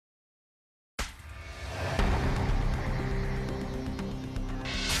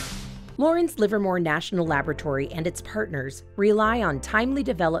Lawrence Livermore National Laboratory and its partners rely on timely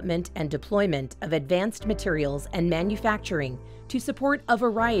development and deployment of advanced materials and manufacturing to support a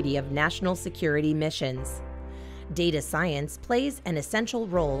variety of national security missions. Data science plays an essential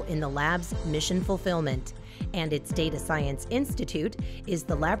role in the lab's mission fulfillment, and its Data Science Institute is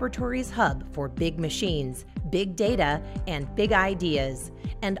the laboratory's hub for big machines, big data, and big ideas,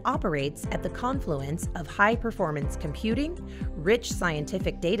 and operates at the confluence of high-performance computing, rich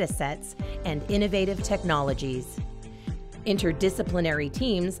scientific data sets, and innovative technologies. Interdisciplinary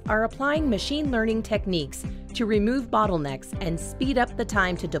teams are applying machine learning techniques to remove bottlenecks and speed up the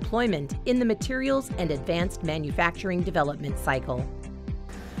time to deployment in the materials and advanced manufacturing development cycle.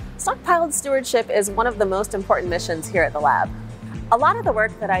 Stockpile stewardship is one of the most important missions here at the lab. A lot of the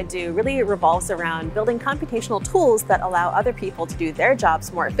work that I do really revolves around building computational tools that allow other people to do their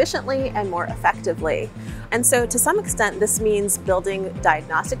jobs more efficiently and more effectively. And so to some extent, this means building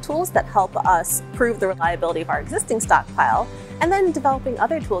diagnostic tools that help us prove the reliability of our existing stockpile, and then developing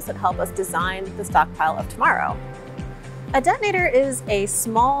other tools that help us design the stockpile of tomorrow. A detonator is a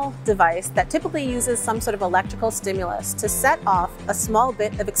small device that typically uses some sort of electrical stimulus to set off a small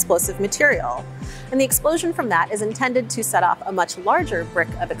bit of explosive material. And the explosion from that is intended to set off a much larger brick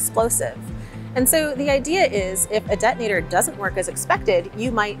of explosive. And so the idea is, if a detonator doesn't work as expected,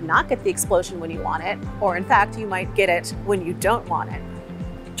 you might not get the explosion when you want it, or in fact, you might get it when you don't want it.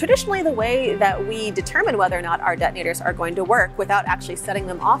 Traditionally, the way that we determine whether or not our detonators are going to work without actually setting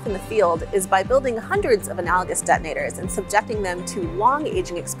them off in the field is by building hundreds of analogous detonators and subjecting them to long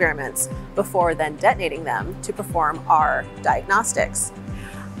aging experiments before then detonating them to perform our diagnostics.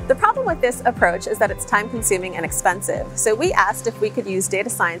 The problem with this approach is that it's time-consuming and expensive. So we asked if we could use data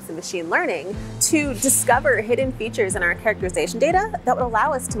science and machine learning to discover hidden features in our characterization data that would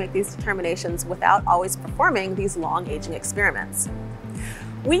allow us to make these determinations without always performing these long-aging experiments.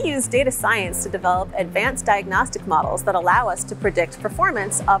 We use data science to develop advanced diagnostic models that allow us to predict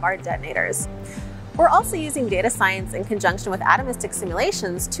performance of our detonators. We're also using data science in conjunction with atomistic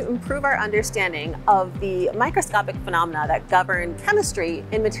simulations to improve our understanding of the microscopic phenomena that govern chemistry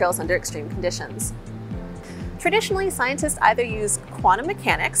in materials under extreme conditions. Traditionally, scientists either use quantum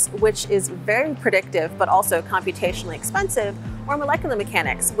mechanics, which is very predictive but also computationally expensive, or molecular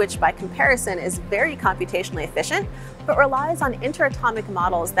mechanics, which by comparison is very computationally efficient, but relies on interatomic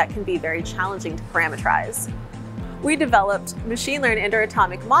models that can be very challenging to parameterize. We developed machine-learned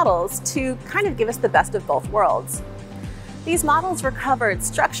interatomic models to kind of give us the best of both worlds. These models recovered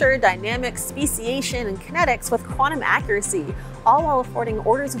structure, dynamics, speciation, and kinetics with quantum accuracy, all while affording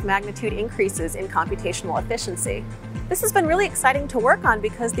orders of magnitude increases in computational efficiency. This has been really exciting to work on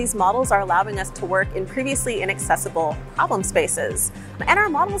because these models are allowing us to work in previously inaccessible problem spaces, and our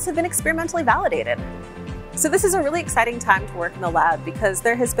models have been experimentally validated. So this is a really exciting time to work in the lab because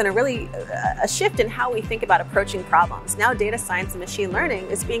there has been a shift in how we think about approaching problems. Now data science and machine learning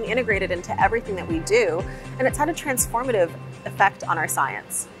is being integrated into everything that we do, and it's had a transformative effect on our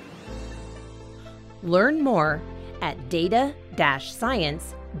science. Learn more at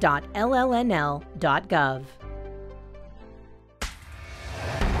data-science.llnl.gov.